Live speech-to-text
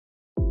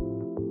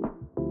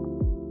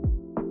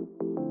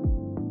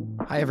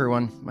Hi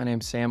everyone, my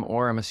name's Sam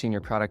Orr. I'm a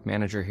Senior Product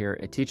Manager here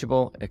at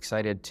Teachable,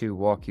 excited to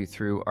walk you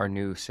through our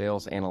new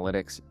Sales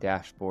Analytics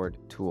Dashboard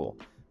tool.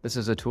 This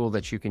is a tool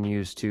that you can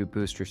use to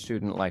boost your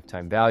student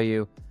lifetime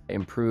value,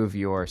 improve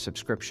your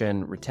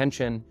subscription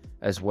retention,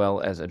 as well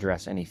as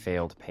address any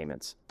failed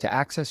payments. To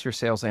access your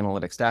Sales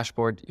Analytics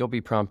Dashboard, you'll be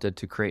prompted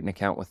to create an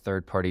account with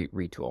third-party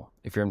Retool.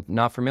 If you're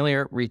not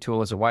familiar,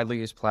 Retool is a widely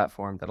used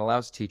platform that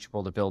allows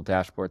Teachable to build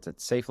dashboards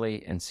that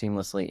safely and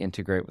seamlessly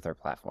integrate with our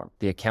platform.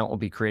 The account will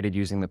be created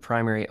using the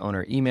primary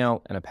owner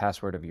email and a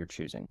password of your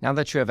choosing. Now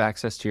that you have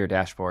access to your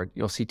dashboard,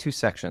 you'll see two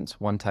sections,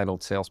 one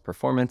titled Sales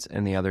Performance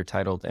and the other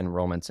titled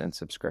Enrollments and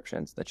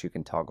Subscriptions that you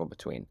can toggle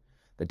between.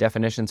 The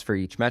definitions for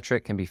each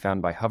metric can be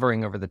found by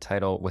hovering over the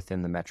title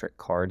within the metric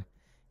card.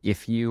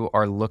 If you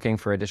are looking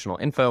for additional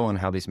info on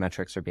how these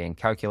metrics are being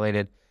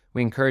calculated,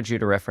 we encourage you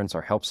to reference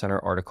our Help Center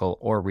article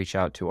or reach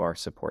out to our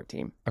support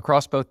team.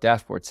 Across both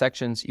dashboard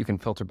sections, you can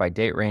filter by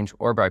date range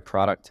or by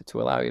product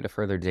to allow you to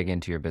further dig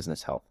into your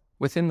business health.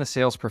 Within the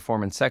Sales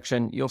Performance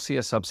section, you'll see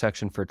a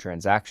subsection for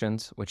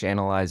transactions, which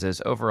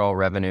analyzes overall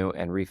revenue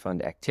and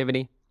refund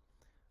activity,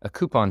 a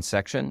coupon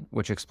section,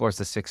 which explores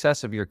the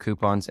success of your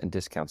coupons and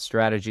discount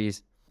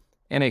strategies,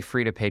 and a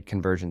free-to-paid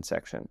conversion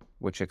section,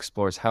 which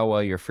explores how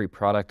well your free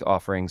product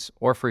offerings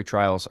or free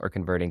trials are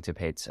converting to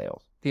paid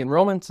sales. The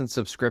enrollments and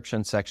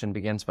subscription section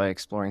begins by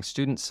exploring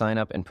student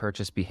sign-up and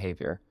purchase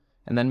behavior,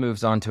 and then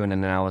moves on to an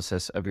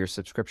analysis of your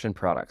subscription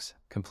products,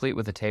 complete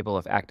with a table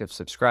of active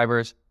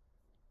subscribers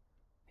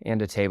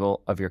and a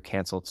table of your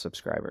canceled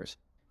subscribers.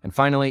 And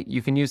finally,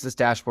 you can use this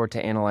dashboard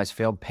to analyze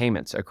failed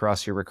payments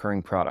across your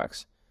recurring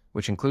products,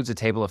 which includes a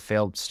table of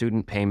failed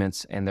student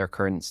payments and their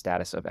current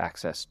status of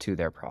access to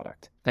their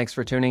product. Thanks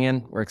for tuning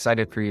in. We're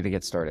excited for you to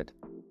get started.